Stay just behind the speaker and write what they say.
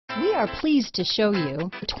We are pleased to show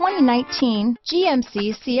you the 2019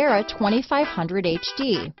 GMC Sierra 2500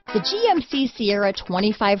 HD. The GMC Sierra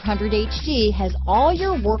 2500 HD has all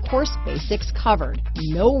your workhorse basics covered.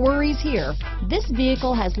 No worries here. This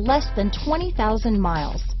vehicle has less than 20,000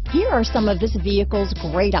 miles. Here are some of this vehicle's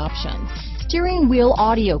great options: steering wheel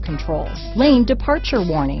audio controls, lane departure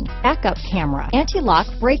warning, backup camera, anti-lock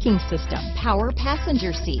braking system, power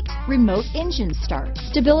passenger seat, remote engine start,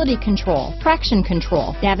 stability control, traction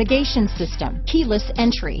control, navigation system, keyless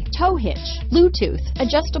entry, tow hitch, Bluetooth,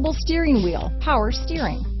 adjustable steering wheel, power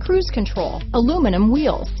steering, cruise control, aluminum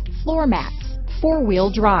wheels, floor mats,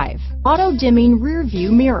 four-wheel drive, auto-dimming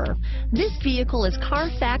rear-view mirror. This vehicle is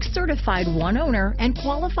Carfax certified one owner and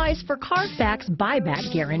qualifies for Carfax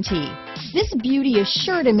buyback guarantee. This beauty is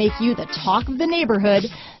sure to make you the talk of the neighborhood,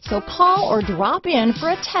 so call or drop in for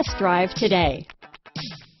a test drive today.